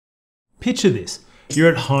Picture this,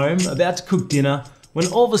 you're at home, about to cook dinner, when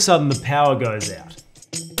all of a sudden the power goes out.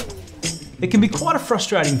 It can be quite a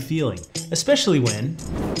frustrating feeling, especially when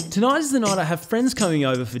tonight is the night I have friends coming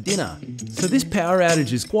over for dinner, so this power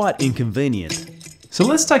outage is quite inconvenient. So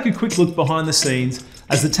let's take a quick look behind the scenes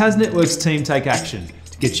as the TasNetworks team take action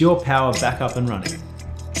to get your power back up and running.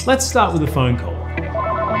 Let's start with a phone call.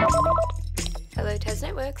 Hello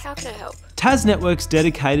TasNetworks, how can I help? TasNetworks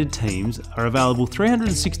dedicated teams are available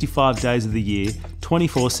 365 days of the year,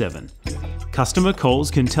 24/7. Customer calls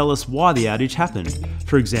can tell us why the outage happened,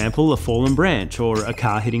 for example a fallen branch or a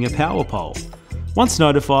car hitting a power pole. Once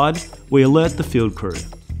notified, we alert the field crew.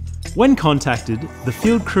 When contacted, the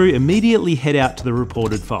field crew immediately head out to the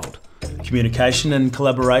reported fault. Communication and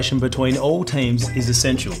collaboration between all teams is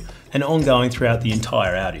essential and ongoing throughout the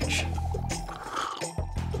entire outage.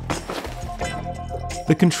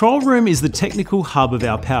 The control room is the technical hub of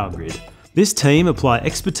our power grid. This team apply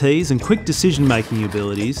expertise and quick decision-making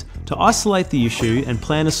abilities to isolate the issue and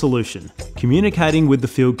plan a solution, communicating with the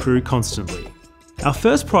field crew constantly. Our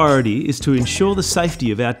first priority is to ensure the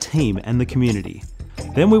safety of our team and the community.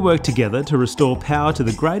 Then we work together to restore power to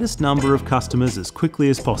the greatest number of customers as quickly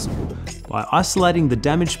as possible by isolating the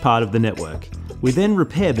damaged part of the network. We then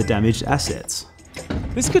repair the damaged assets.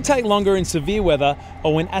 This could take longer in severe weather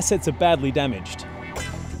or when assets are badly damaged.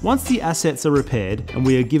 Once the assets are repaired and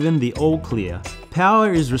we are given the all clear,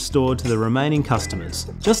 power is restored to the remaining customers,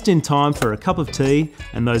 just in time for a cup of tea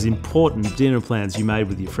and those important dinner plans you made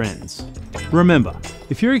with your friends. Remember,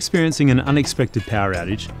 if you're experiencing an unexpected power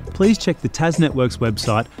outage, please check the TasNetworks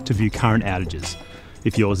website to view current outages.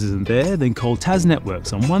 If yours isn't there, then call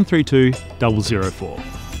TasNetworks on 132 004.